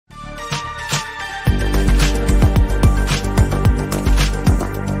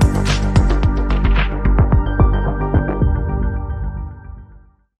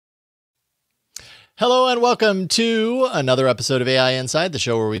Hello and welcome to another episode of AI Inside, the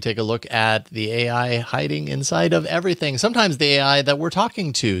show where we take a look at the AI hiding inside of everything. Sometimes the AI that we're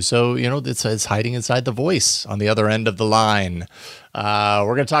talking to. So, it's hiding inside the voice on the other end of the line.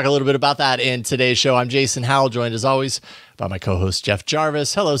 We're going to talk a little bit about that in today's show. I'm Jason Howell, joined as always by my co-host, Jeff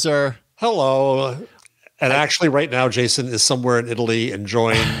Jarvis. Hello, sir. Hello. And actually, right now, Jason is somewhere in Italy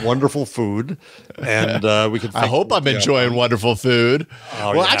enjoying wonderful food. And we can. I hope I'm enjoying wonderful food.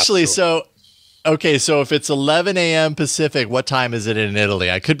 Oh, well, actually, Okay, so if it's 11 a.m. Pacific, what time is it in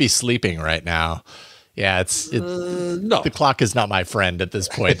Italy? I could be sleeping right now. Yeah, no. The clock is not my friend at this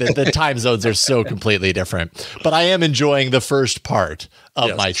point. The time zones are so completely different. But I am enjoying the first part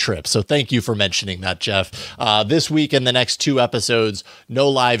of my trip. So thank you for mentioning that, Jeff. This week and the next 2 episodes, no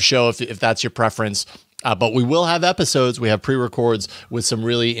live show if that's your preference. But we will have episodes. We have pre-records with some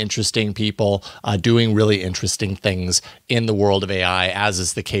really interesting people doing really interesting things in the world of AI, as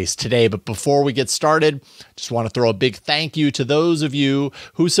is the case today. But before we get started, just want to throw a big thank you to those of you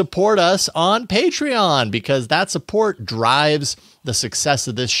who support us on Patreon, because that support drives the success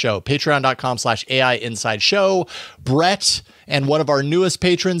of this show. Patreon.com/AI Inside Show. Brett and one of our newest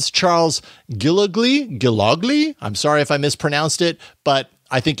patrons, Charles Gilogly. I'm sorry if I mispronounced it, but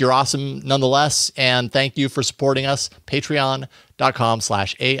I think you're awesome nonetheless, and thank you for supporting us.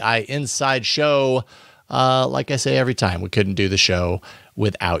 Patreon.com/AI Inside Show. Like I say every time, we couldn't do the show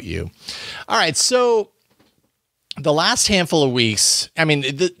without you. All right, so the last handful of weeks, I mean,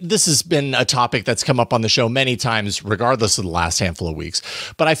 this has been a topic that's come up on the show many times, regardless of the last handful of weeks.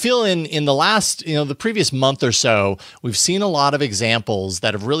 But I feel in the last, the previous month or so, we've seen a lot of examples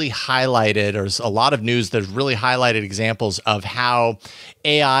that have really highlighted, or a lot of news that have really highlighted examples of how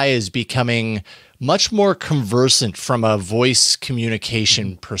AI is becoming much more conversant from a voice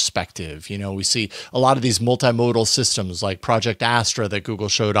communication perspective. We see a lot of these multimodal systems like Project Astra that Google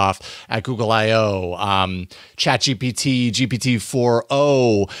showed off at Google I/O, ChatGPT,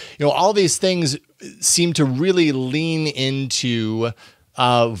 GPT-4o, all these things seem to really lean into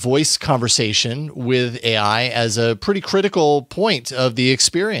voice conversation with AI as a pretty critical point of the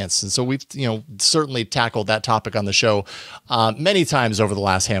experience. And so we've, certainly tackled that topic on the show many times over the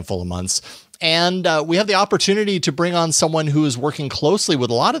last handful of months. And we have the opportunity to bring on someone who is working closely with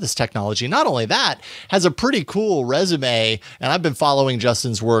a lot of this technology. Not only that, has a pretty cool resume. And I've been following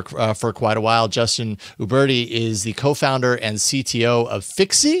Justin's work for quite a while. Justin Uberti is the co-founder and CTO of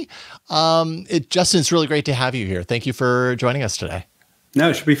Fixie. Justin, it's really great to have you here. Thank you for joining us today.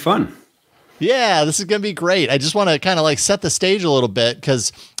 No, it should be fun. Yeah, this is going to be great. I just want to kind of set the stage a little bit,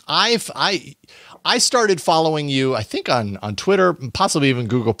 because I started following you, I think, on Twitter, possibly even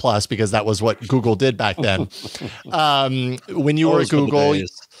Google Plus, because that was what Google did back then. When you were at Google,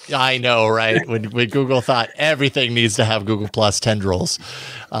 I know, right? When Google thought everything needs to have Google Plus tendrils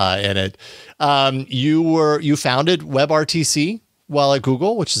in it. You founded WebRTC while at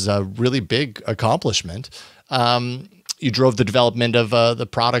Google, which is a really big accomplishment. You drove the development of the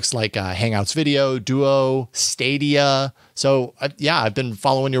products like Hangouts Video, Duo, Stadia. So I've been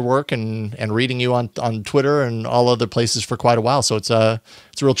following your work and reading you on Twitter and all other places for quite a while. So it's a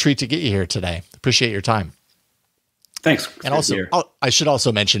real treat to get you here today. Appreciate your time. Thanks. And also, I should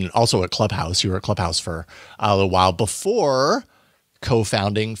also mention, also at Clubhouse, you were at Clubhouse for a little while before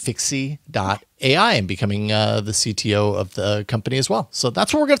co-founding Fixie.ai and becoming the CTO of the company as well. So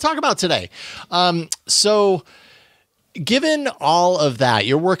that's what we're going to talk about today. Given all of that,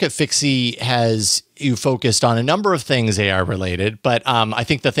 your work at Fixie you focused on a number of things AI related, but I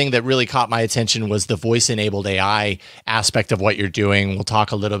think the thing that really caught my attention was the voice-enabled AI aspect of what you're doing. We'll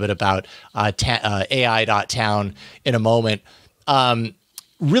talk a little bit about AI.town in a moment.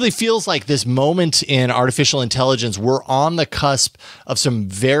 Really feels like this moment in artificial intelligence, we're on the cusp of some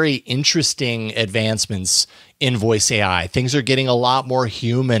very interesting advancements in voice AI. Things are getting a lot more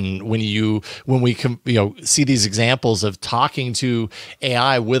human when we see these examples of talking to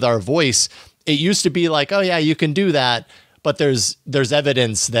AI with our voice. It used to be like, oh yeah, you can do that, but there's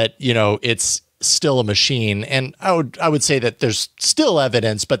evidence that it's still a machine. And I would say that there's still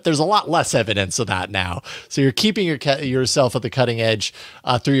evidence, but there's a lot less evidence of that now. So you're keeping yourself at the cutting edge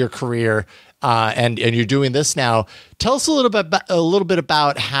through your career, and you're doing this now. Tell us a little bit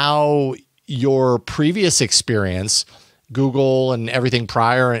about how your previous experience, Google and everything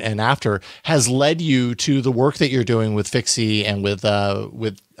prior and after, has led you to the work that you're doing with Fixie and with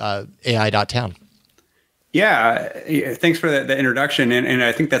AI.town. Yeah, thanks for the introduction. And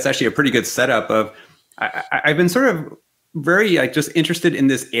I think that's actually a pretty good setup of, I've been sort of very just interested in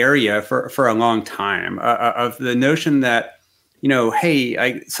this area for a long time, of the notion that,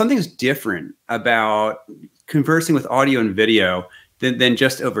 hey, something's different about conversing with audio and video than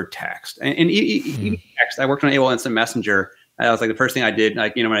just over text. And even text, I worked on AOL Instant Messenger. That was like the first thing I did,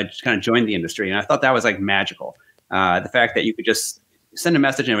 like, when I just kind of joined the industry. And I thought that was like magical. The fact that you could just send a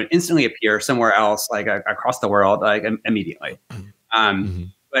message and it would instantly appear somewhere else, like across the world, like immediately.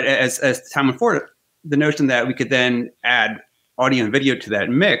 But as time went forward, the notion that we could then add audio and video to that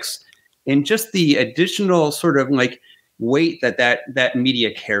mix, and just the additional sort of like weight that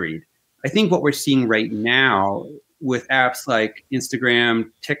media carried. I think what we're seeing right now with apps like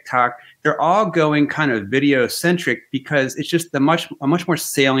Instagram, TikTok, they're all going kind of video centric because it's just a much more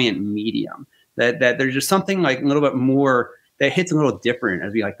salient medium. That there's just something like a little bit more that hits a little different,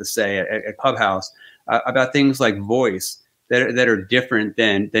 as we like to say at Clubhouse, about things like voice that are different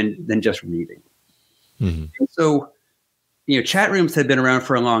than just reading. And so, chat rooms had been around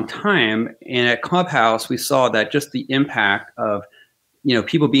for a long time, and at Clubhouse we saw that just the impact of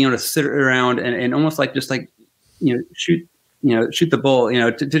people being able to sit around and almost like just like shoot the bull,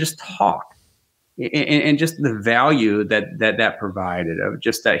 to just talk, and just the value that provided of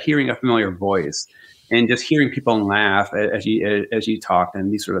just that hearing a familiar voice and just hearing people laugh as you talk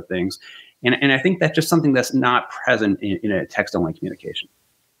and these sort of things. And I think that's just something that's not present in a text-only communication.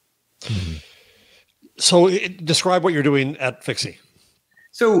 So describe what you're doing at Fixie.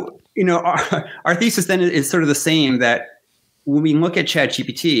 So, our thesis then is sort of the same, that when we look at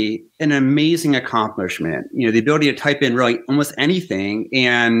ChatGPT, an amazing accomplishment, the ability to type in really almost anything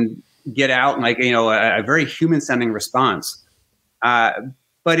and get out like, a very human sounding response.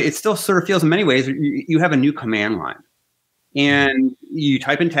 But it still sort of feels in many ways, you have a new command line and you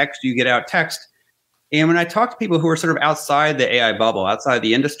type in text, you get out text. And when I talk to people who are sort of outside the AI bubble, outside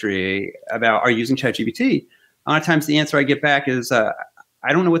the industry about are you using ChatGPT, a lot of times the answer I get back is, I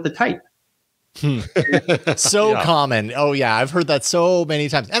don't know what to type. So common. Oh yeah. I've heard that so many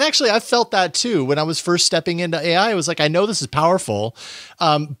times. And actually I've felt that too. When I was first stepping into AI, I was like, I know this is powerful,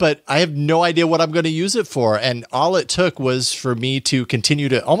 but I have no idea what I'm going to use it for. And all it took was for me to continue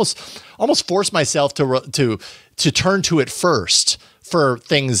to almost force myself to turn to it first for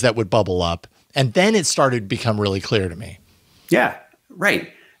things that would bubble up. And then it started to become really clear to me. Yeah.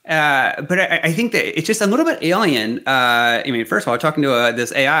 Right. But I think that it's just a little bit alien. First of all, talking to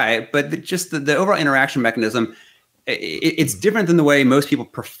this AI, but just the overall interaction mechanism, it's different than the way most people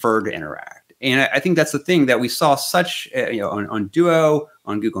prefer to interact. And I think that's the thing that we saw such, on Duo,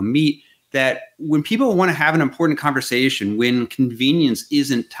 on Google Meet, that when people want to have an important conversation, when convenience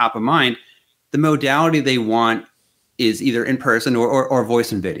isn't top of mind, the modality they want is either in person or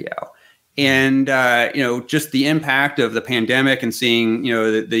voice and video. And, just the impact of the pandemic and seeing,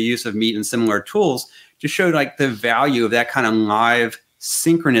 the use of Meet and similar tools just showed like the value of that kind of live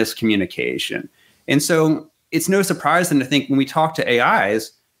synchronous communication. And so it's no surprise then to think when we talk to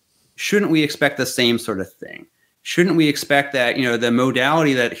AIs, shouldn't we expect the same sort of thing? Shouldn't we expect that, the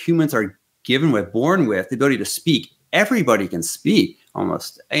modality that humans are born with, the ability to speak, everybody can speak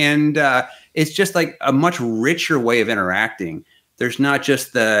almost. And it's just like a much richer way of interacting. There's not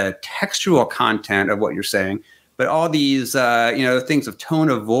just the textual content of what you're saying, but all these, things of tone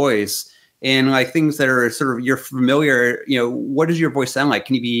of voice and like things that are sort of you're familiar. What does your voice sound like?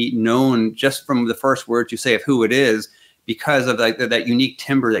 Can you be known just from the first words you say of who it is because of like that unique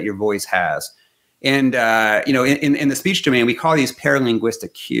timbre that your voice has? And in the speech domain, we call these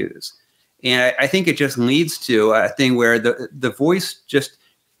paralinguistic cues, and I think it just leads to a thing where the voice just.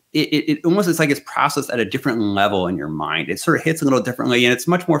 It almost it's like it's processed at a different level in your mind. It sort of hits a little differently, and it's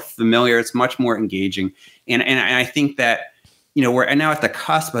much more familiar. It's much more engaging, and I think that we're now at the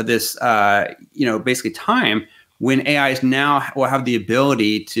cusp of this basically time when AIs now will have the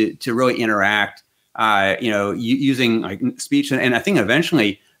ability to really interact, using like speech and I think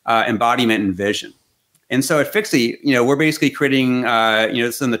eventually embodiment and vision. And so at Fixie, we're basically creating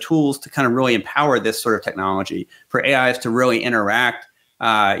some of the tools to kind of really empower this sort of technology for AIs to really interact.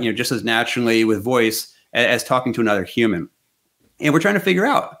 Just as naturally with voice as talking to another human. And we're trying to figure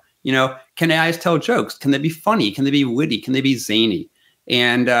out, can AIs tell jokes? Can they be funny? Can they be witty? Can they be zany?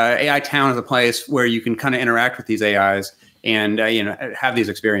 And AI.town is a place where you can kind of interact with these AIs and, have these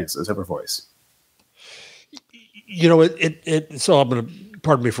experiences over voice. So I'm going to,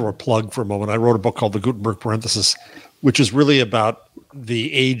 pardon me for a plug for a moment. I wrote a book called The Gutenberg Parenthesis, which is really about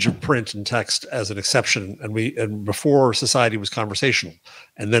the age of print and text as an exception. And before society was conversational,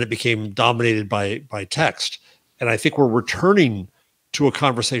 and then it became dominated by text. And I think we're returning to a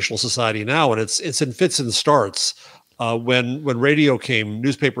conversational society now. And it's in fits and starts. When radio came,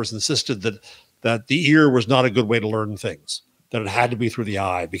 newspapers insisted that the ear was not a good way to learn things, that it had to be through the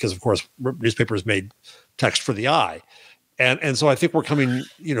eye, because of course newspapers made text for the eye. And so I think we're coming,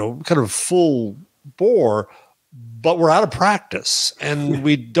 kind of full bore but we're out of practice and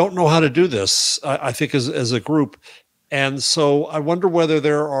we don't know how to do this, I think, as a group. And so I wonder whether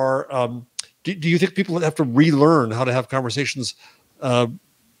there are, do you think people have to relearn how to have conversations,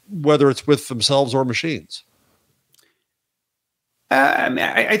 whether it's with themselves or machines?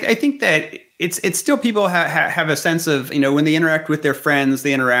 I think that it's still people have a sense of, when they interact with their friends,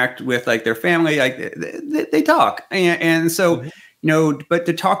 they interact with like their family, like they talk. And so, but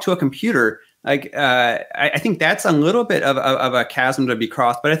to talk to a computer, like I think that's a little bit of a chasm to be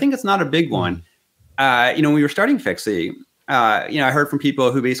crossed, but I think it's not a big one. When we were starting Fixie, I heard from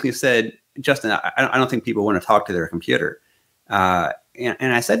people who basically said, Justin, I don't think people want to talk to their computer. And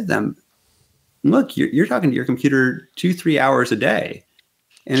I said to them, look, you're talking to your computer 2-3 hours a day.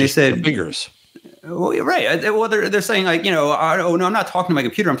 And just they said, fingers. Well, right. Well, they're saying like, oh no, I'm not talking to my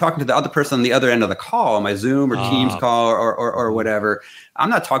computer. I'm talking to the other person on the other end of the call, my Zoom or Teams call or whatever.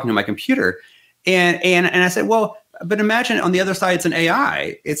 I'm not talking to my computer. And I said, well, but imagine on the other side, it's an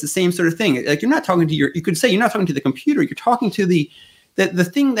AI. It's the same sort of thing. Like you're not talking to you could say you're not talking to the computer. You're talking to the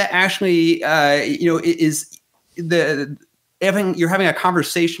thing that actually, is you're having a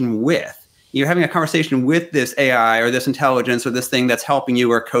conversation with. You're having a conversation with this AI or this intelligence or this thing that's helping you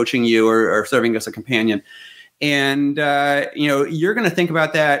or coaching you or serving as a companion. And, you're going to think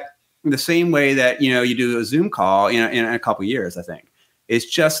about that the same way that, you do a Zoom call in a couple of years, I think. It's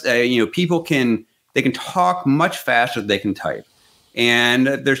just, people they can talk much faster than they can type. And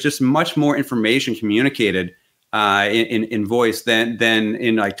there's just much more information communicated in voice than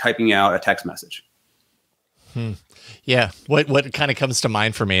in like typing out a text message. Yeah. What kind of comes to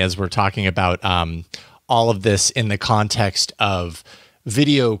mind for me as we're talking about all of this in the context of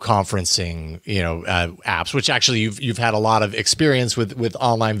video conferencing, apps, which actually you've had a lot of experience with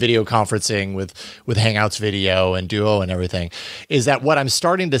online video conferencing with Hangouts video and Duo and everything, is that what I'm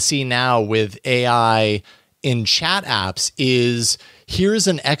starting to see now with AI in chat apps is here's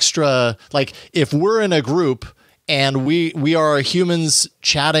an extra, like if we're in a group and we are humans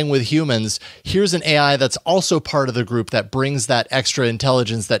chatting with humans, here's an AI that's also part of the group that brings that extra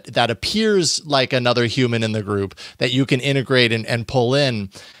intelligence that appears like another human in the group that you can integrate and pull in.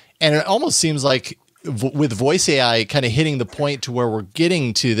 And it almost seems like with voice AI kind of hitting the point to where we're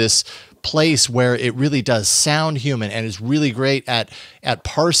getting to this place where it really does sound human and is really great at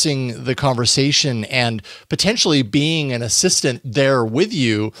parsing the conversation and potentially being an assistant there with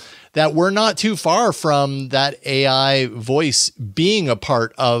you, that we're not too far from that AI voice being a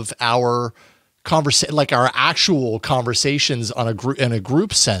part of our conversation, like our actual conversations on in a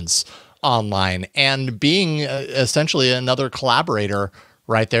group sense online, and being essentially another collaborator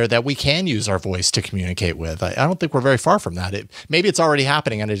right there that we can use our voice to communicate with. I don't think we're very far from that. Maybe it's already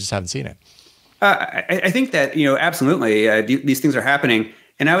happening and I just haven't seen it. I think that, absolutely these things are happening.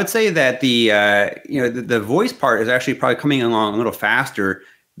 And I would say that the voice part is actually probably coming along a little faster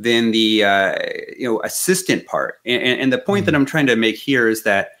than the assistant part. And the point that I'm trying to make here is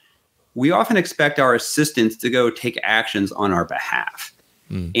that we often expect our assistants to go take actions on our behalf.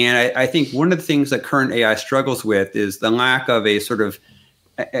 And I think one of the things that current AI struggles with is the lack of a sort of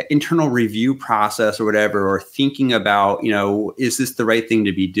internal review process or whatever, or thinking about, is this the right thing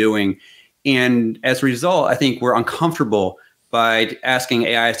to be doing? And as a result, I think we're uncomfortable by asking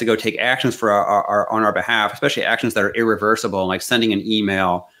AIs to go take actions for on our behalf, especially actions that are irreversible, like sending an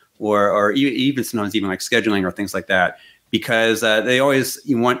email or even sometimes even like scheduling or things like that, because they always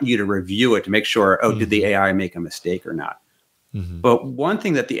want you to review it to make sure, did the AI make a mistake or not? But one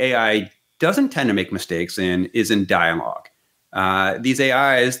thing that the AI doesn't tend to make mistakes in is in dialogue. These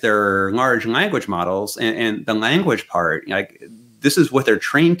AIs, they're large language models, and the language part, like this is what they're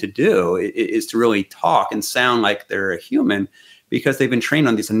trained to do, is to really talk and sound like they're a human, because they've been trained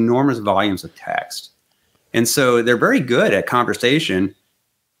on these enormous volumes of text. And so they're very good at conversation.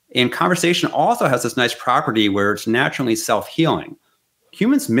 And conversation also has this nice property where it's naturally self-healing.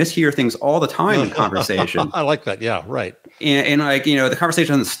 Humans mishear things all the time in conversation. I like that. Yeah, right. And like, the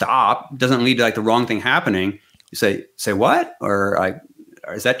conversation doesn't stop, doesn't lead to like the wrong thing happening. You say what? Or like,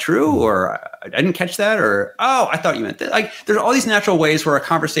 is that true? Or I didn't catch that. Or, oh, I thought you meant that. Like, there's all these natural ways where a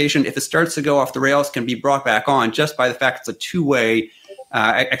conversation, if it starts to go off the rails, can be brought back on just by the fact it's a two-way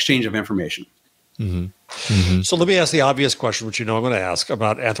exchange of information. So let me ask the obvious question, which I'm going to ask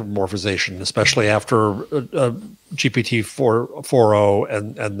about anthropomorphization, especially after GPT 4.0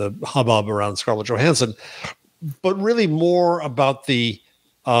 and the hubbub around Scarlett Johansson, but really more about the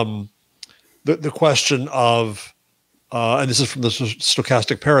question of, and this is from the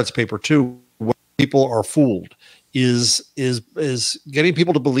Stochastic Parrots paper too, when people are fooled, is getting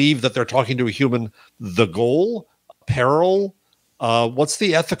people to believe that they're talking to a human the goal, peril? What's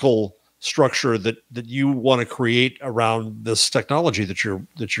the ethical structure that you want to create around this technology that you're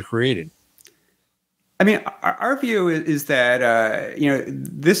creating? I mean, our view is that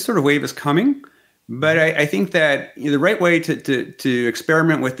this sort of wave is coming, but I think that the right way to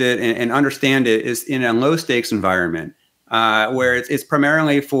experiment with it and understand it is in a low stakes environment where it's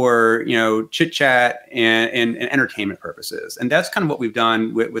primarily for chit chat and entertainment purposes, and that's kind of what we've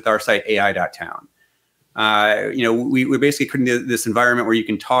done with our site AI.town. We're basically creating this environment where you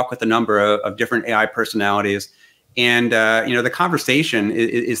can talk with a number of different AI personalities. And, the conversation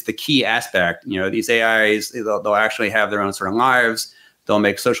is the key aspect. These AIs, they'll actually have their own sort of lives. They'll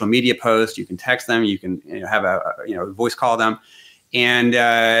make social media posts. You can text them. You can have a voice call them. And,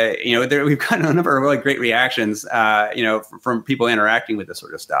 we've gotten a number of really great reactions, from people interacting with this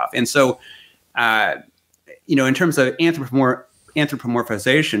sort of stuff. And so, in terms of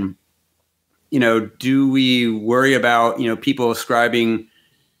anthropomorphization, do we worry about, people ascribing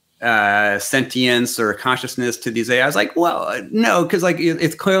sentience or consciousness to these AIs? Like, well, no, because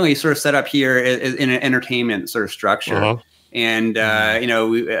it's clearly sort of set up here in an entertainment sort of structure. Uh-huh. And,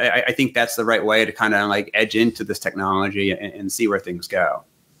 I think that's the right way to kind of edge into this technology and see where things go.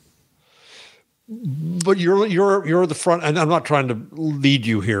 But you're the front, and I'm not trying to lead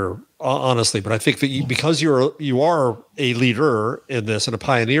you here, honestly, but I think that because you are a leader in this and a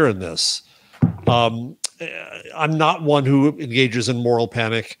pioneer in this. I'm not one who engages in moral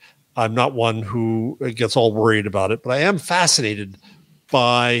panic. I'm not one who gets all worried about it, but I am fascinated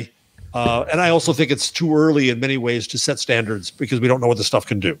by, and I also think it's too early in many ways to set standards because we don't know what this stuff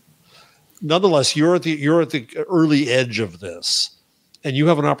can do. Nonetheless, you're at the early edge of this, and you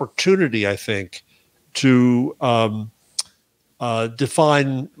have an opportunity, I think, to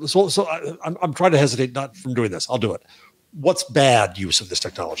define. So I'm trying to hesitate not from doing this. I'll do it. What's bad use of this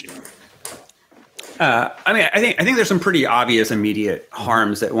technology? I think there's some pretty obvious immediate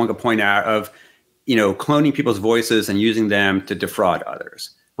harms that one could point out of, cloning people's voices and using them to defraud others.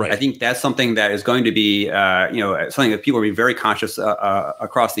 Right. I think that's something that is going to be, something that people will be very conscious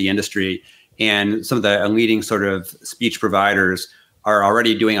across the industry. And some of the leading sort of speech providers are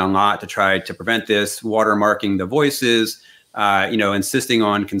already doing a lot to try to prevent this, watermarking the voices, insisting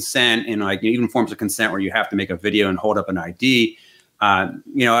on consent and even forms of consent where you have to make a video and hold up an ID.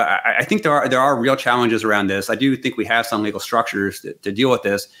 I think there are real challenges around this. I do think we have some legal structures to deal with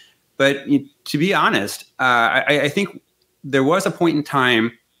this, but to be honest, I think there was a point in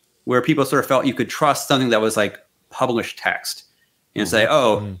time where people sort of felt you could trust something that was like published text and say,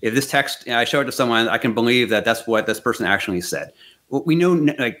 if this text, I show it to someone, I can believe that that's what this person actually said. Well, we know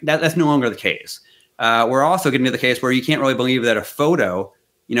that's no longer the case. We're also getting to the case where you can't really believe that a photo,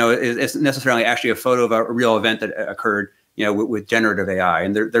 is necessarily actually a photo of a real event that occurred, with generative AI.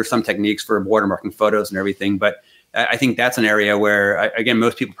 And there's some techniques for watermarking photos and everything. But I think that's an area where, again,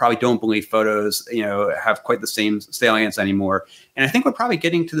 most people probably don't believe photos, have quite the same salience anymore. And I think we're probably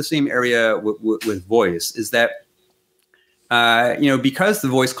getting to the same area with voice, is that, because the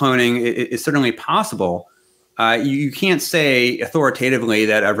voice cloning is certainly possible, you can't say authoritatively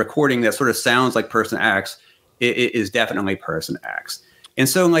that a recording that sort of sounds like person X is definitely person X. And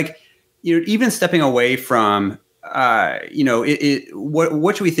so, even stepping away from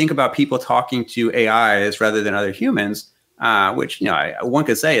what should we think about people talking to AIs rather than other humans? Which one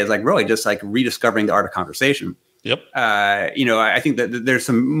could say is really just rediscovering the art of conversation. Yep. I think that there's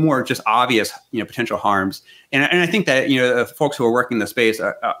some more just obvious potential harms, and I think that folks who are working in the space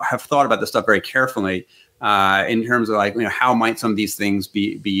have thought about this stuff very carefully in terms of how might some of these things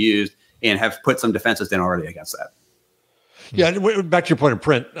be used, and have put some defenses in already against that. Yeah, back to your point of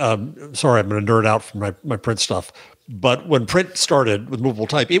print. Sorry, I'm going to nerd out from my print stuff. But when print started with movable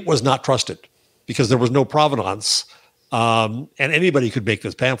type, it was not trusted because there was no provenance, and anybody could make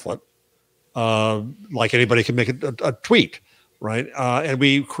this pamphlet, like anybody can make a tweet, right? And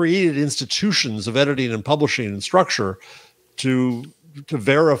we created institutions of editing and publishing and structure to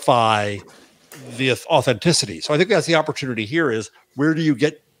verify the authenticity. So I think that's the opportunity here: is where do you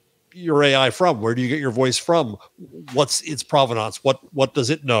get your AI from? Where do you get your voice from? What's its provenance? What does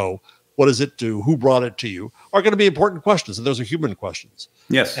it know? What does it do? Who brought it to you? Are going to be important questions, and those are human questions.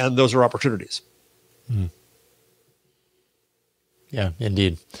 Yes, and those are opportunities. Mm. Yeah,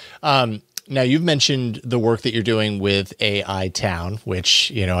 indeed. Now, you've mentioned the work that you're doing with AI.town,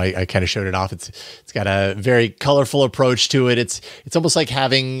 which, I kind of showed it off. It's got a very colorful approach to it. It's almost like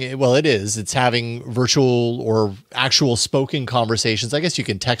having, well, it's having virtual or actual spoken conversations. I guess you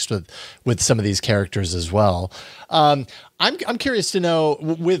can text with some of these characters as well. I'm curious to know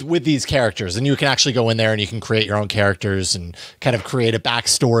with these characters, and you can actually go in there and you can create your own characters and kind of create a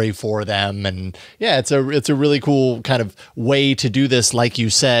backstory for them. And yeah, it's a really cool kind of way to do this, like you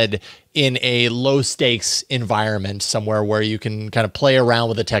said, in a low stakes environment, somewhere where you can kind of play around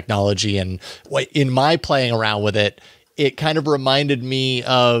with the technology. And in my playing around with it, it kind of reminded me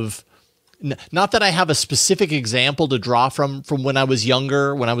of, not that I have a specific example to draw from when I was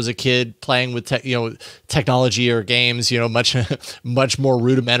younger, when I was a kid playing with technology or games, much much more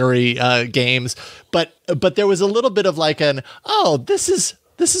rudimentary games, but there was a little bit of like this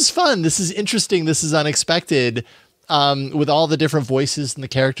is fun, this is interesting, this is unexpected, with all the different voices and the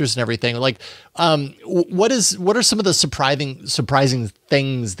characters and everything. Like, what are some of the surprising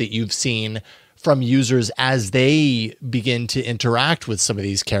things that you've seen from users as they begin to interact with some of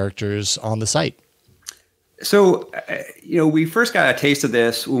these characters on the site? So, we first got a taste of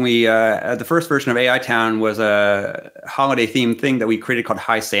this when the first version of AI.town was a holiday themed thing that we created called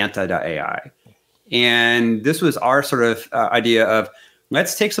HiSanta.ai. And this was our sort of idea of,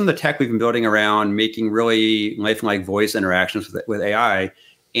 let's take some of the tech we've been building around making really lifelike voice interactions with AI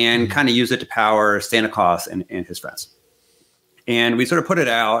and kind of use it to power Santa Claus and his friends. And we sort of put it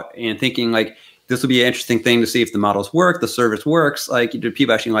out and thinking like, this will be an interesting thing to see if the models work, the service works, like, do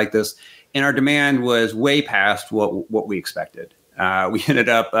people actually like this? And our demand was way past what we expected. We ended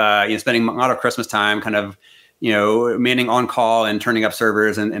up spending a lot of Christmas time kind of, manning on call and turning up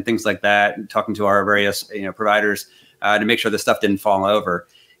servers and things like that, and talking to our various providers to make sure the stuff didn't fall over.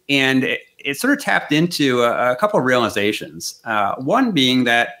 And it sort of tapped into a couple of realizations. One being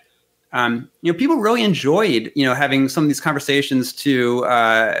that people really enjoyed, having some of these conversations to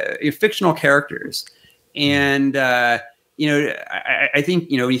fictional characters. And, I think,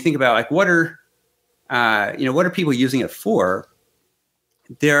 when you think about like, what are people using it for?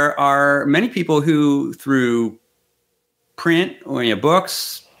 There are many people who through print or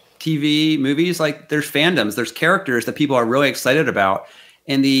books, TV, movies, like there's fandoms, there's characters that people are really excited about.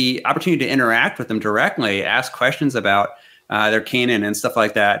 And the opportunity to interact with them directly, ask questions about their canon and stuff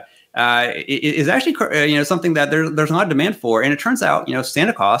like that, is actually something that there's a lot of demand for. And it turns out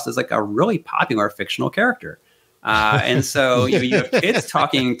Santa Claus is like a really popular fictional character, and so you have kids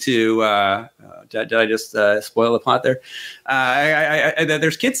talking to did I just spoil the plot there?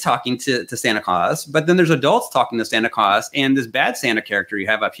 There's kids talking to Santa Claus, but then there's adults talking to Santa Claus, and this bad Santa character you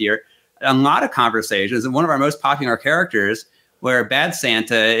have up here, a lot of conversations, and one of our most popular characters, where bad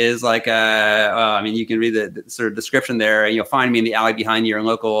Santa is like, you can read the sort of description there. You'll find me in the alley behind your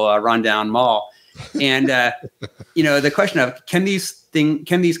local rundown mall. And, the question of, can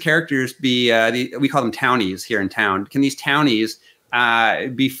these characters be, we call them townies here in town. Can these townies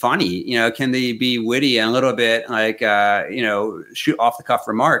be funny? Can they be witty and a little bit like, shoot off the cuff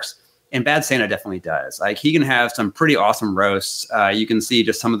remarks? And bad Santa definitely does. Like, he can have some pretty awesome roasts. You can see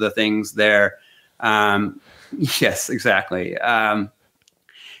just some of the things there. Yes, exactly. And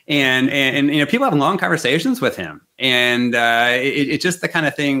people have long conversations with him, and it's just the kind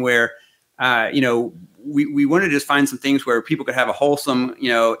of thing where we wanted to just find some things where people could have a wholesome,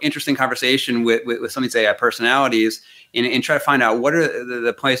 interesting conversation with some of these AI personalities, and try to find out what are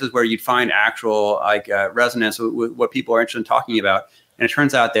the places where you'd find actual resonance with what people are interested in talking about. And it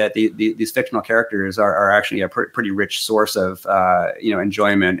turns out that these fictional characters are actually a pretty rich source of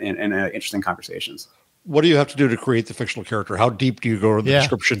enjoyment and interesting conversations. What do you have to do to create the fictional character? How deep do you go in the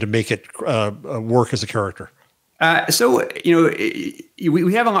description to make it work as a character? We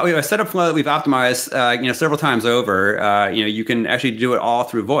have a setup flow that we've optimized, several times over. You can actually do it all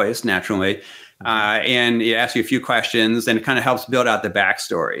through voice naturally, and it asks you a few questions, and it kind of helps build out the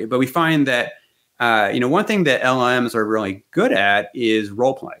backstory. But we find that one thing that LLMs are really good at is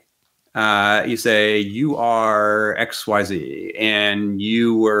role play. You say, you are XYZ and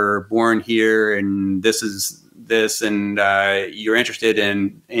you were born here, and this is this, and you're interested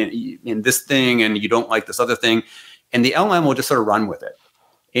in this thing, and you don't like this other thing. And the LLM will just sort of run with it.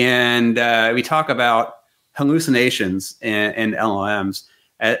 And we talk about hallucinations and LLMs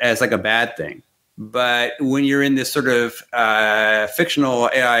as like a bad thing. But when you're in this sort of fictional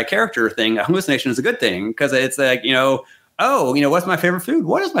AI character thing, a hallucination is a good thing, because it's like, what's my favorite food?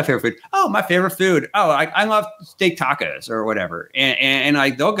 What is my favorite food? Oh, my favorite food. Oh, I love steak tacos or whatever. And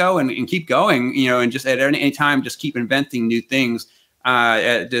like, they'll go and keep going, and just at any time, just keep inventing new things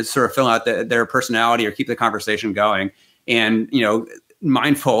to sort of fill out their personality or keep the conversation going. And,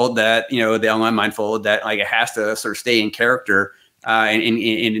 mindful that, the LLM mindful that like it has to sort of stay in character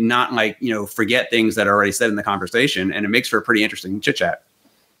and not like, forget things that are already said in the conversation. And it makes for a pretty interesting chit chat.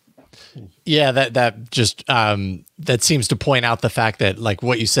 Yeah, that seems to point out the fact that, like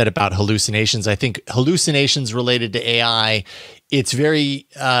what you said about hallucinations, I think hallucinations related to AI, it's very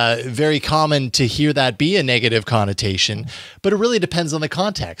common to hear that be a negative connotation, but it really depends on the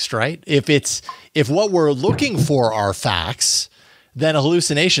context, right? If what we're looking for are facts, then a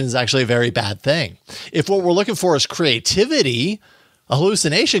hallucination is actually a very bad thing. If what we're looking for is creativity, a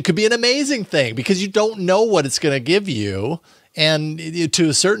hallucination could be an amazing thing because you don't know what it's going to give you. And to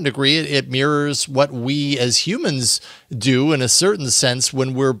a certain degree, it mirrors what we as humans do in a certain sense.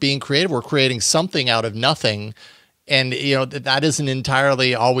 When we're being creative, we're creating something out of nothing. And, that isn't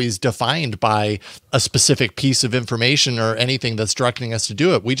entirely always defined by a specific piece of information or anything that's directing us to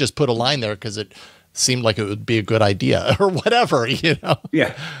do it. We just put a line there because it seemed like it would be a good idea or whatever, Yeah.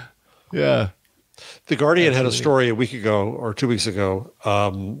 Yeah. The Guardian had a story a week ago or 2 weeks ago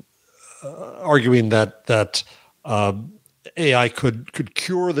arguing that AI could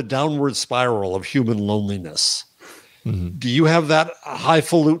cure the downward spiral of human loneliness. Mm-hmm. Do you have that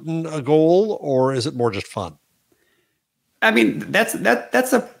highfalutin a goal, or is it more just fun? I mean, that's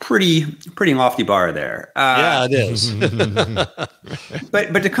a pretty lofty bar there. Yeah, it is.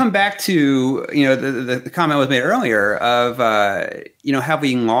 but to come back to the comment was made earlier of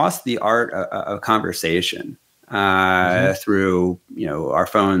having lost the art of conversation through our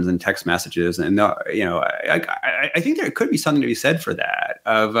phones and text messages, and I think there could be something to be said for that.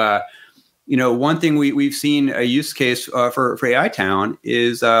 Of one thing we've seen a use case for AI.town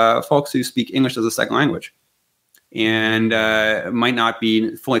is folks who speak English as a second language. And might not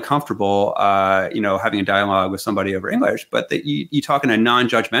be fully comfortable, having a dialogue with somebody over English, but that you talk in a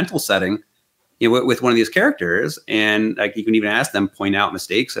non-judgmental setting, with one of these characters, and like you can even ask them, point out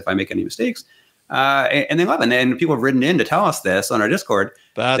mistakes if I make any mistakes, and they love it. And people have written in to tell us this on our Discord.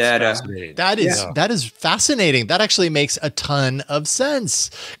 That's fascinating. That is fascinating. That actually makes a ton of sense.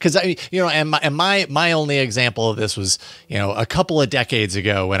 Because my only example of this was, a couple of decades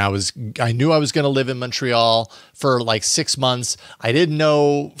ago when I knew I was going to live in Montreal for like 6 months. I didn't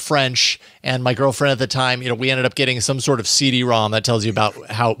know French, and my girlfriend at the time, we ended up getting some sort of CD-ROM that tells you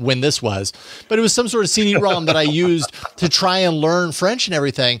about when this was, but it was some sort of CD-ROM that I used to try and learn French and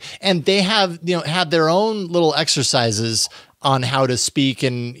everything. And they have, had their own little exercises on how to speak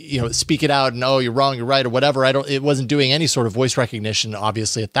and, speak it out and, oh, you're wrong, you're right, or whatever. It wasn't doing any sort of voice recognition,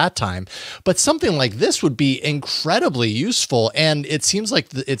 obviously, at that time. But something like this would be incredibly useful. And it seems like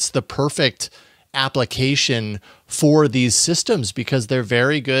it's the perfect application for these systems because they're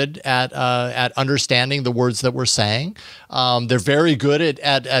very good at understanding the words that we're saying. They're very good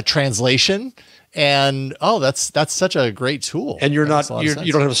at translation. And, that's such a great tool. And you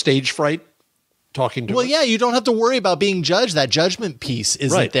don't have stage fright talking to it. Yeah, you don't have to worry about being judged. That judgment piece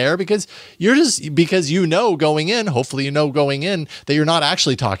isn't there because because going in, hopefully going in that you're not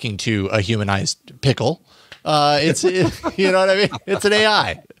actually talking to a humanized pickle. You know what I mean? It's an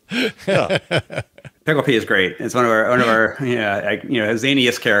AI. Yeah. Pickle P is great. It's one of our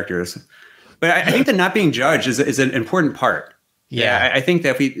zaniest characters. But I think that not being judged is an important part. Yeah, I think that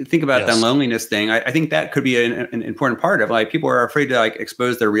if we think about the loneliness thing, I think that could be an important part of like people are afraid to like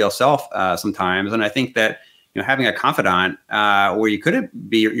expose their real self sometimes, and I think that having a confidant where you could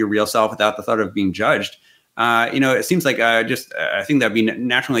be your real self without the thought of being judged, it seems like I think that'd be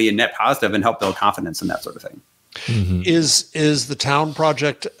naturally a net positive and help build confidence and that sort of thing. Mm-hmm. Is the Town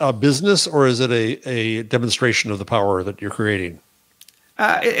project a business or is it a demonstration of the power that you're creating?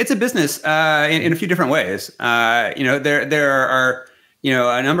 It's a business in a few different ways. There are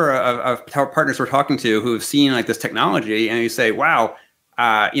a number of partners we're talking to who have seen like this technology, and you say, "Wow,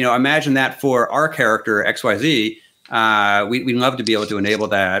 imagine that for our character XYZ. We'd love to be able to enable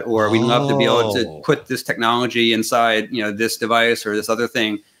that, or we'd love to be able to put this technology inside this device or this other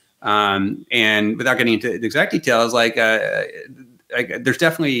thing." And without getting into the exact details, there's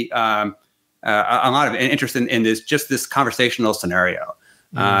definitely a lot of interest in this conversational scenario.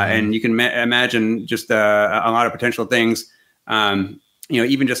 And you can imagine just a lot of potential things, even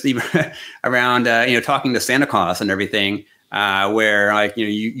around, talking to Santa Claus and everything, where like,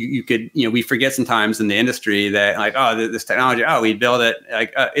 you could, we forget sometimes in the industry that like, this technology, we build it.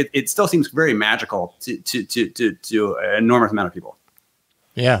 Like, it still seems very magical to an enormous amount of people.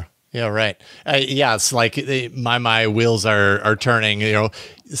 Yeah. Yeah, right. It's like my wheels are turning.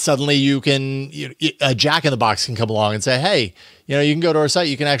 Suddenly you can a Jack in the Box can come along and say, "Hey, you can go to our site.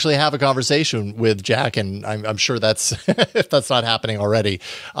 You can actually have a conversation with Jack." And I'm sure that's if that's not happening already,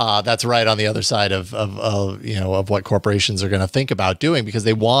 that's right on the other side of what corporations are going to think about doing because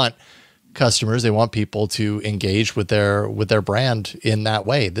they want customers, they want people to engage with their brand in that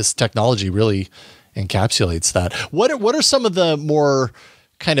way. This technology really encapsulates that. What are some of the more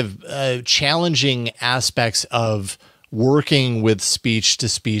kind of challenging aspects of working with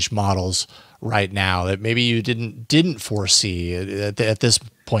speech-to-speech models right now that maybe you didn't foresee at this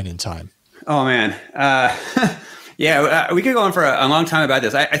point in time? Oh man, yeah, we could go on for a long time about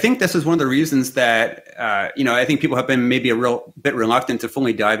this. I think this is one of the reasons that I think people have been maybe a real bit reluctant to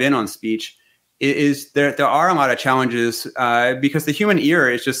fully dive in on speech. Is there are a lot of challenges because the human ear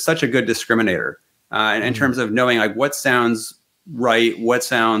is just such a good discriminator in terms of knowing like what sounds right, what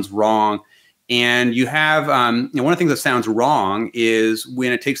sounds wrong. And you have one of the things that sounds wrong is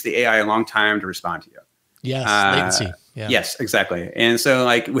when it takes the AI a long time to respond to you. Yes, latency. Yeah. Yes, exactly. And so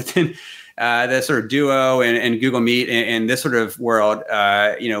like within the sort of Duo and Google Meet and this sort of world,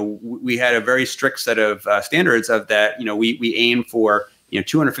 we had a very strict set of standards of that. We aim for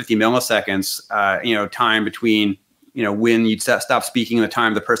 250 milliseconds, time between when you'd stop speaking and the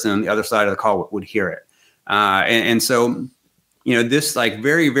time the person on the other side of the call would hear it. And so this like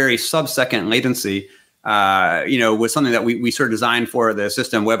very, very sub-second latency, was something that we sort of designed for the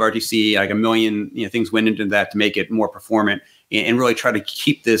system. WebRTC, like a million things went into that to make it more performant and really try to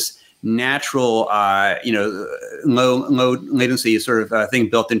keep this natural, low latency sort of thing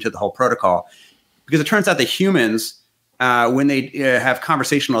built into the whole protocol. Because it turns out that humans, when they have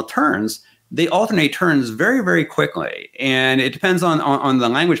conversational turns, they alternate turns very, very quickly. And it depends on the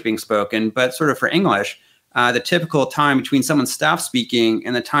language being spoken. But sort of for English, the typical time between someone stops speaking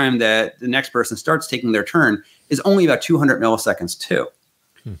and the time that the next person starts taking their turn is only about 200 milliseconds too.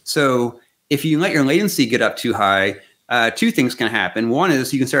 So if you let your latency get up too high, two things can happen. One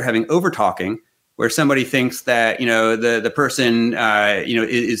is you can start having over talking, where somebody thinks that the person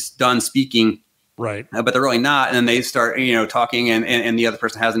is done speaking, right? But they're really not, and then they start talking, and the other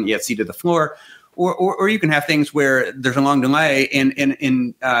person hasn't yet ceded the floor. Or you can have things where there's a long delay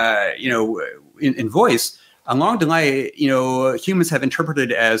in voice. A long delay, humans have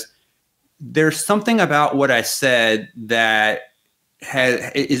interpreted as there's something about what I said that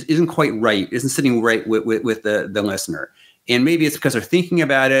isn't quite right, isn't sitting right with the listener. And maybe it's because they're thinking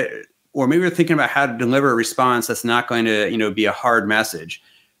about it, or maybe they're thinking about how to deliver a response that's not going to be a hard message.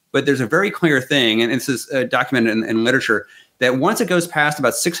 But there's a very clear thing, and this is documented in literature, that once it goes past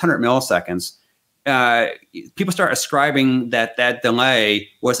about 600 milliseconds, people start ascribing that delay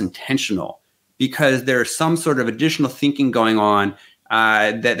was intentional, because there's some sort of additional thinking going on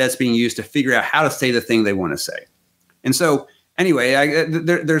that's being used to figure out how to say the thing they want to say. And so anyway,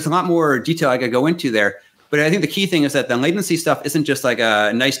 there's a lot more detail I could go into there. But I think the key thing is that the latency stuff isn't just like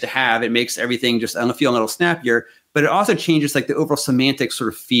a nice to have. It makes everything just feel a little snappier, but it also changes like the overall semantic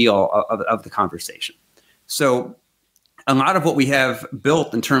sort of feel of the conversation. So a lot of what we have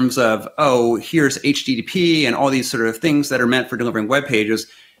built in terms of, here's HTTP and all these sort of things that are meant for delivering web pages,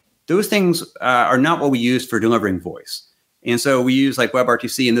 those things are not what we use for delivering voice. And so we use like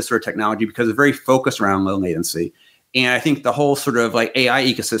WebRTC and this sort of technology because it's very focused around low latency. And I think the whole sort of like AI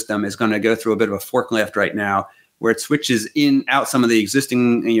ecosystem is going to go through a bit of a forklift right now, where it switches out some of the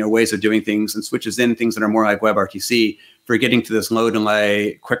existing ways of doing things and switches in things that are more like WebRTC for getting to this low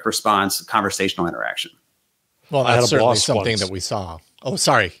delay, quick response, conversational interaction. Well, that's certainly something that we saw. Oh,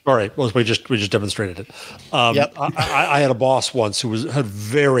 sorry. All right. Well, we just demonstrated it. Yep. I had a boss once who had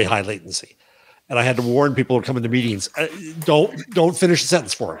very high latency, and I had to warn people who come into meetings, don't finish the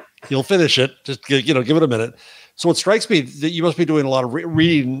sentence for him. He'll finish it. Just give it a minute. So it strikes me that you must be doing a lot of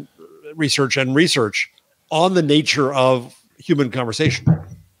reading, research on the nature of human conversation.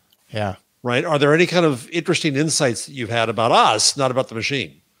 Yeah. Right. Are there any kind of interesting insights that you've had about us, not about the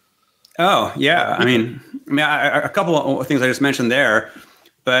machine? Oh, yeah. I mean, a couple of things I just mentioned there,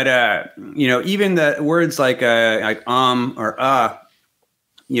 but even the words like or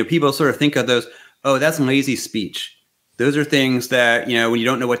people sort of think of those. Oh, that's lazy speech. Those are things that when you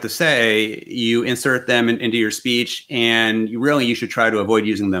don't know what to say, you insert them into your speech, and you should try to avoid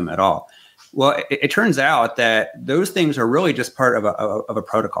using them at all. Well, it turns out that those things are really just part of a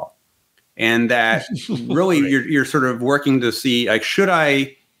protocol, and that really right. you're sort of working to see like, should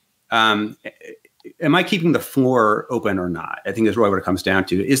I. Am I keeping the floor open or not? I think is really what it comes down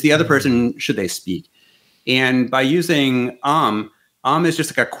to. Is the other person, should they speak? And by using is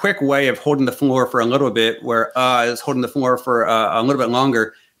just like a quick way of holding the floor for a little bit, where is holding the floor for a little bit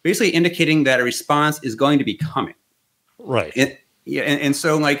longer, basically indicating that a response is going to be coming. Right. And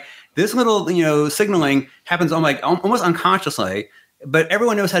so like this little, signaling happens almost unconsciously, but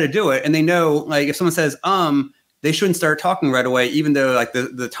everyone knows how to do it. And they know, like, if someone says, they shouldn't start talking right away, even though like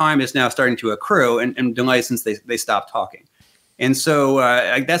the time is now starting to accrue and delay since they stopped talking. And so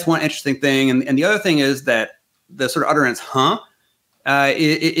that's one interesting thing. And the other thing is that the sort of utterance,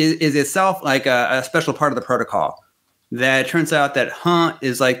 is itself like a special part of the protocol. that it turns out that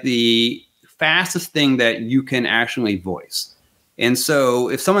is like the fastest thing that you can actually voice. And so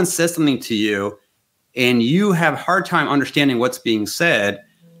if someone says something to you and you have a hard time understanding what's being said,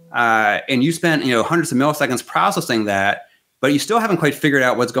 and you spent hundreds of milliseconds processing that, but you still haven't quite figured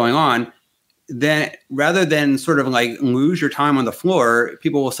out what's going on, then rather than sort of like lose your time on the floor,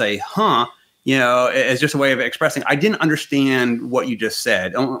 people will say, as just a way of expressing, I didn't understand what you just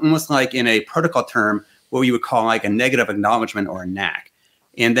said. Almost like in a protocol term, what you would call like a negative acknowledgement or a knack.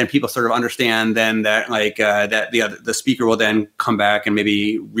 And then people sort of understand then that the speaker will then come back and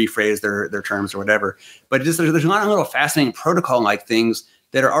maybe rephrase their terms or whatever. But there's a lot of little fascinating protocol like things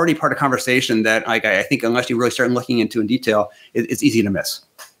that are already part of conversation that I think unless you really start looking into in detail, it's easy to miss.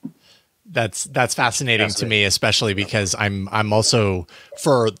 That's fascinating to me, especially because I'm also,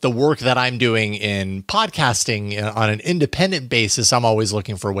 for the work that I'm doing in podcasting on an independent basis, I'm always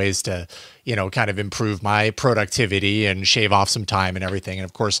looking for ways to, kind of improve my productivity and shave off some time and everything. And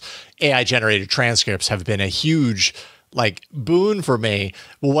of course, AI generated transcripts have been a huge boon for me.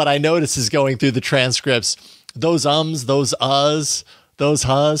 Well, what I notice is going through the transcripts, those those those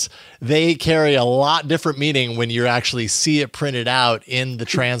hus, they carry a lot different meaning when you actually see it printed out in the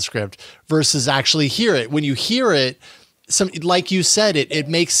transcript versus actually hear it. When you hear it, like you said, it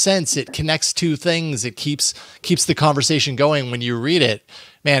makes sense. It connects two things. It keeps the conversation going. When you read it,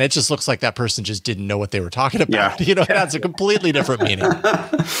 man, it just looks like that person just didn't know what they were talking about. Yeah. That's a completely different meaning.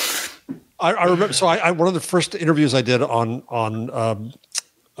 I remember. So one of the first interviews I did on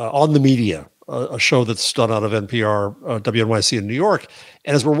the media, a show that's done out of NPR, WNYC in New York.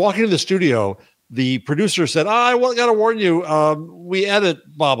 And as we're walking to the studio, the producer said, I got to warn you, we edit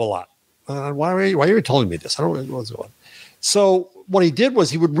Bob a lot. Why are you telling me this? I don't know what's going on. So what he did was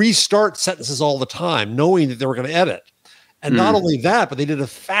he would restart sentences all the time, knowing that they were going to edit. And not only that, but they did a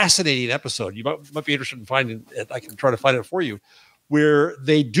fascinating episode. You might be interested in finding it. I can try to find it for you, where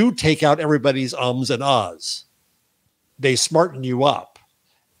they do take out everybody's ums and uhs. They smarten you up.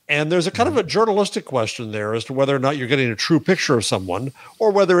 And there's a kind of a journalistic question there as to whether or not you're getting a true picture of someone, or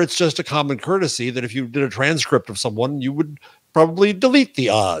whether it's just a common courtesy that if you did a transcript of someone, you would probably delete the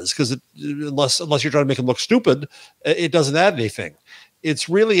uhs, because unless you're trying to make them look stupid, it doesn't add anything. It's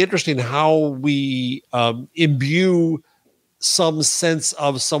really interesting how we imbue some sense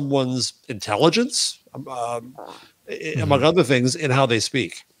of someone's intelligence, among other things, in how they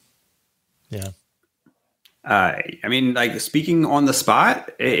speak. Yeah. Speaking on the spot,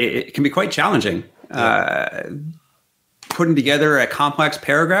 it can be quite challenging. Yeah. Putting together a complex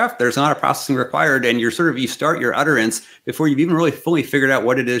paragraph, there's not a processing required, and you start your utterance before you've even really fully figured out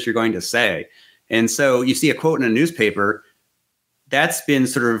what it is you're going to say. And so you see a quote in a newspaper, that's been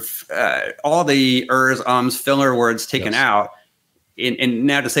sort of all the ers, ums, filler words taken out. And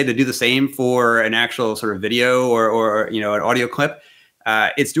now to do the same for an actual sort of video or an audio clip,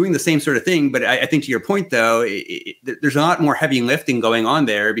 it's doing the same sort of thing. But I think to your point, though, there's a lot more heavy lifting going on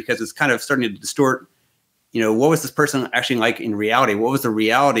there, because it's kind of starting to distort, what was this person actually like in reality? What was the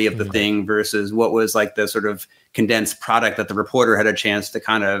reality of the thing versus what was like the sort of condensed product that the reporter had a chance to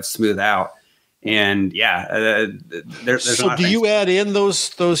kind of smooth out? And there's so do you add in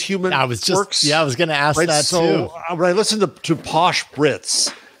those human quirks? I was going to ask that too. When I listen to posh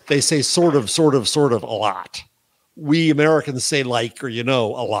Brits, they say sort of a lot. We Americans say like or a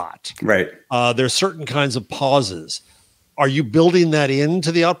lot. Right. There's certain kinds of pauses. Are you building that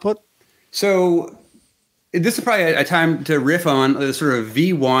into the output? So this is probably a time to riff on the sort of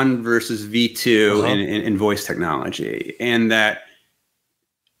V1 versus V2 in voice technology, and that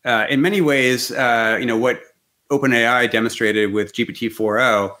in many ways, what OpenAI demonstrated with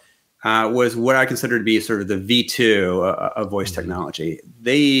GPT-4o was what I consider to be sort of the V2 of voice technology.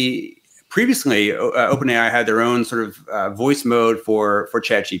 They previously, OpenAI had their own sort of voice mode for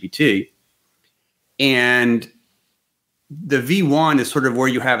ChatGPT, and the V1 is sort of where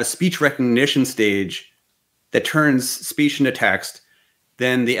you have a speech recognition stage that turns speech into text,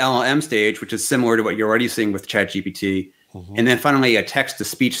 then the LLM stage, which is similar to what you're already seeing with ChatGPT, and then finally a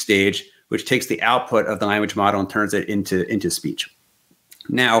text-to-speech stage, which takes the output of the language model and turns it into speech.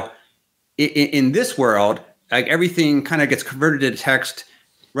 Now, in this world, like everything kind of gets converted to text,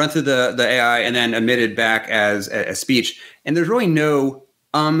 run through the AI, and then emitted back as a speech. And there's really no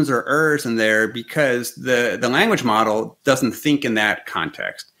ums or ers in there, because the language model doesn't think in that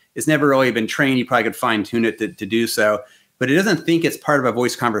context. It's never really been trained. You probably could fine-tune it to do so, but it doesn't think it's part of a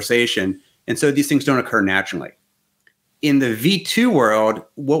voice conversation. And so these things don't occur naturally. In the V2 world,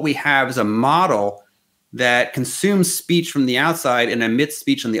 what we have is a model that consumes speech from the outside and emits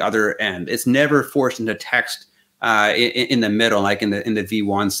speech on the other end. It's never forced into text in the middle, like in the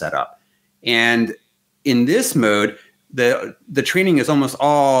V1 setup. And in this mode, the training is almost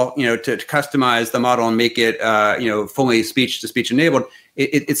all, to customize the model and make it, fully speech to speech enabled.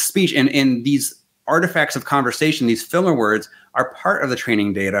 It's speech, and these artifacts of conversation, these filler words, are part of the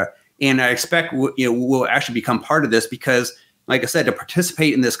training data. And I expect will actually become part of this because, like I said, to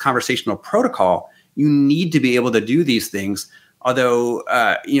participate in this conversational protocol, you need to be able to do these things. Although,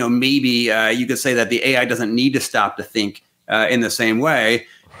 maybe you could say that the AI doesn't need to stop to think in the same way.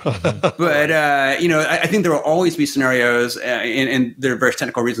 But, I think there will always be scenarios, and there are various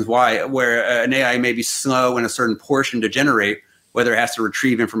technical reasons why, where an AI may be slow in a certain portion to generate, whether it has to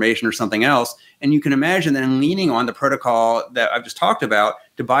retrieve information or something else. And you can imagine then leaning on the protocol that I've just talked about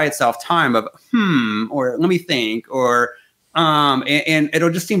to buy itself time of, or let me think, or, and it'll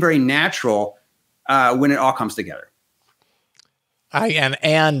just seem very natural when it all comes together.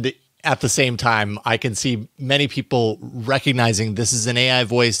 And at the same time, I can see many people recognizing this is an AI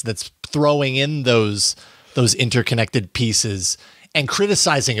voice that's throwing in those interconnected pieces and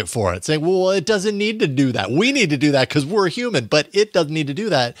criticizing it for it, saying, well, it doesn't need to do that. We need to do that because we're human, but it doesn't need to do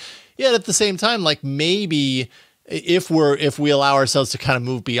that. Yet at the same time, like maybe if we allow ourselves to kind of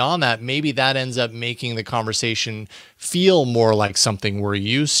move beyond that, maybe that ends up making the conversation feel more like something we're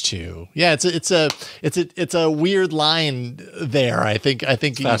used to. Yeah, it's a weird line there. I think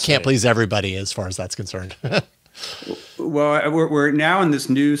you can't please everybody as far as that's concerned. Well, we're now in this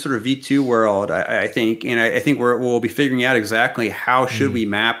new sort of V2 world, I think, and I think we'll be figuring out exactly how should we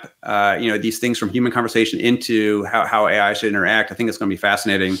map, these things from human conversation into how AI should interact. I think it's going to be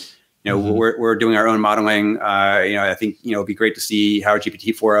fascinating. We're doing our own modeling. I think it'd be great to see how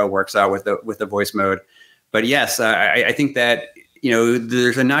GPT-4o works out with the voice mode. But yes, I think that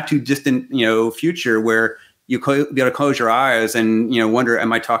there's a not too distant future where you be able to close your eyes and wonder,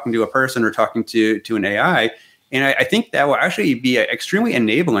 am I talking to a person or talking to an AI? And I think that will actually be extremely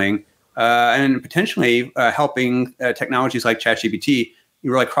enabling and potentially helping technologies like ChatGPT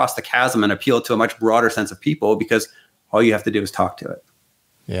really cross the chasm and appeal to a much broader sense of people because all you have to do is talk to it.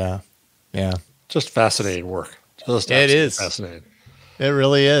 Yeah. Yeah. Just fascinating work. It is fascinating. It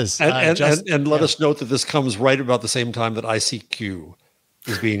really is. And let us note that this comes right about the same time that ICQ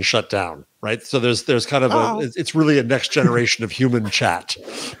is being shut down, right? So there's kind of it's really a next generation of human chat.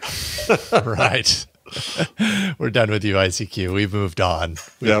 Right. We're done with you, ICQ. We've moved on.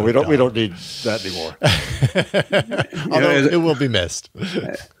 We don't need that anymore. Although it will be missed.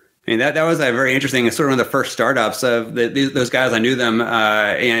 I mean, that was a very interesting, sort of one of the first startups of those guys. I knew them,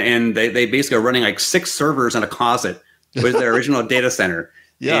 and they basically are running like 6 servers in a closet with their original data center.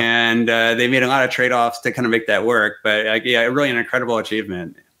 Yeah. And they made a lot of trade-offs to kind of make that work. But really an incredible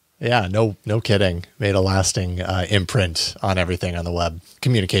achievement. Yeah, no kidding. Made a lasting imprint on everything on the web,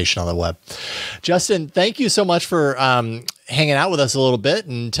 communication on the web. Justin, thank you so much for hanging out with us a little bit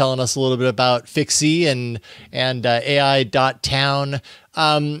and telling us a little bit about Fixie and AI.town.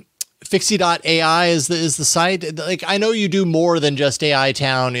 Fixie.ai is the site. Like, I know you do more than just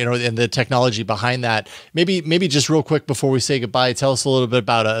AI.town, and the technology behind that. Maybe just real quick before we say goodbye, tell us a little bit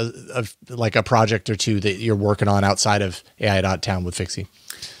about a project or two that you're working on outside of AI.town with Fixie.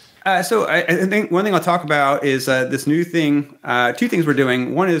 So I think one thing I'll talk about is this new thing, 2 things we're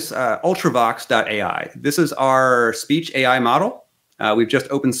doing. One is Ultravox.ai. This is our speech AI model. We've just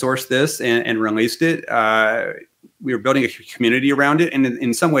open sourced this and released it. We were building a community around it. And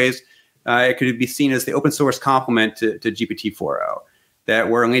in some ways, it could be seen as the open source complement to GPT-4o, that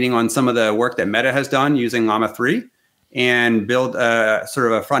we're leaning on some of the work that Meta has done using Llama 3 and build sort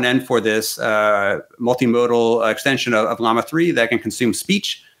of a front end for this multimodal extension of Llama 3 that can consume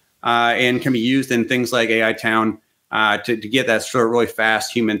speech and can be used in things like AI.town to get that sort of really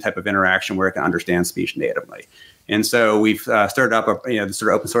fast human type of interaction where it can understand speech natively. And so we've started up this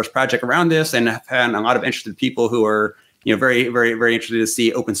sort of open source project around this, and have had a lot of interested people who are very, very, very interested to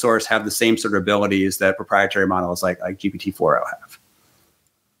see open source have the same sort of abilities that proprietary models like GPT-4o have.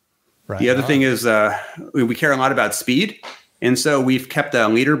 Right. The other thing is we care a lot about speed. And so we've kept a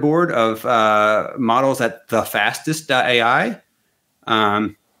leaderboard of models at the fastest.ai.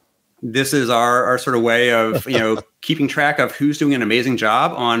 This is our sort of way of keeping track of who's doing an amazing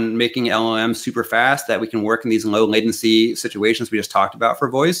job on making LLMs super fast that we can work in these low latency situations we just talked about for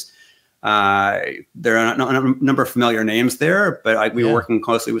voice. There are a number of familiar names there, but we were working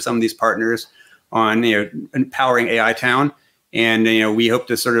closely with some of these partners on empowering AI.town, and we hope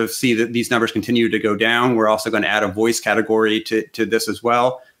to sort of see that these numbers continue to go down. We're also going to add a voice category to this as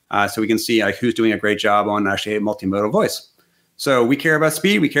well, so we can see who's doing a great job on actually a multimodal voice. So we care about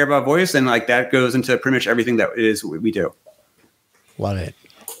speed, we care about voice, and that goes into pretty much everything that it is we do. Love it.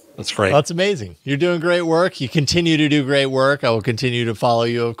 That's great. That's amazing. You're doing great work. You continue to do great work. I will continue to follow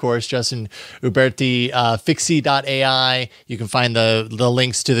you, of course, Justin Uberti, Fixie.ai. You can find the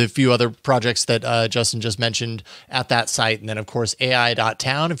links to the few other projects that Justin just mentioned at that site. And then, of course,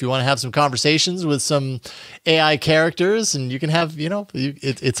 AI.town if you want to have some conversations with some AI characters. And you can have,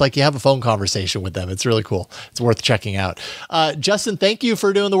 it's like you have a phone conversation with them. It's really cool. It's worth checking out. Justin, thank you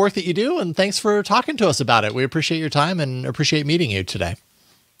for doing the work that you do. And thanks for talking to us about it. We appreciate your time and appreciate meeting you today.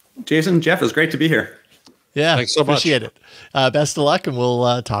 Jason, Jeff, it was great to be here. Yeah, thanks so much. Appreciate it. Best of luck, and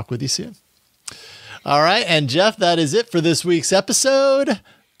we'll talk with you soon. All right, and Jeff, that is it for this week's episode.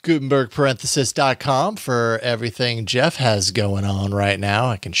 Gutenberg.com for everything Jeff has going on right now.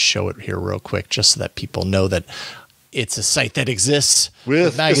 I can show it here real quick just so that people know that it's a site that exists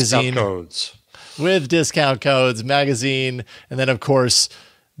with magazine discount codes. With discount codes, magazine, and then, of course,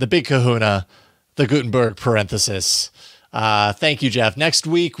 the big kahuna, the Gutenberg parenthesis. Thank you, Jeff. Next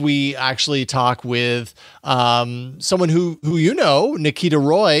week, we actually talk with someone who Nikita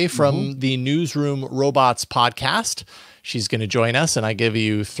Roy from the Newsroom Robots podcast. She's going to join us, and I give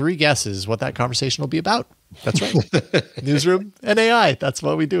you 3 guesses what that conversation will be about. That's right. Newsroom and AI. That's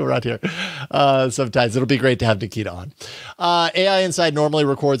what we do around here. Sometimes it'll be great to have Nikita on. AI Inside normally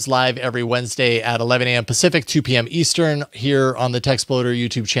records live every Wednesday at 11 a.m. Pacific, 2 p.m. Eastern here on the Techsploder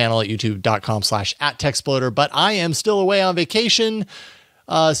YouTube channel at youtube.com/@Techsploder. But I am still away on vacation.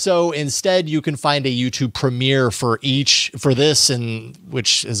 So instead, you can find a YouTube premiere for this, and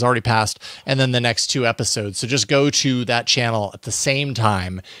which has already passed, and then the next 2 episodes. So just go to that channel at the same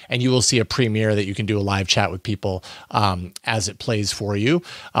time, and you will see a premiere that you can do a live chat with people as it plays for you.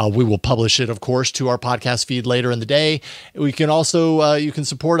 We will publish it, of course, to our podcast feed later in the day. We can also you can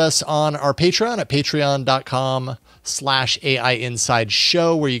support us on our Patreon at patreon.com/AI Inside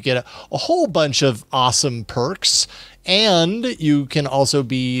Show, where you get a whole bunch of awesome perks. And you can also have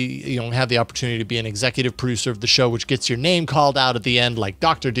the opportunity to be an executive producer of the show, which gets your name called out at the end, like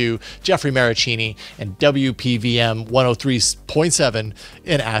Dr. Do, Jeffrey Maricini, and WPVM 103.7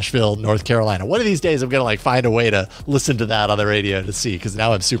 in Asheville, North Carolina. One of these days, I'm going to find a way to listen to that on the radio to see, because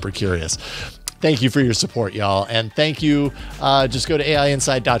now I'm super curious. Thank you for your support, y'all. And thank you. Just go to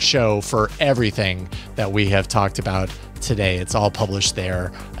AIinside.show for everything that we have talked about today. It's all published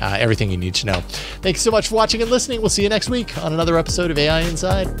there. Everything you need to know. Thanks so much for watching and listening. We'll see you next week on another episode of AI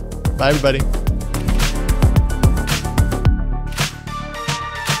Inside. Bye, everybody.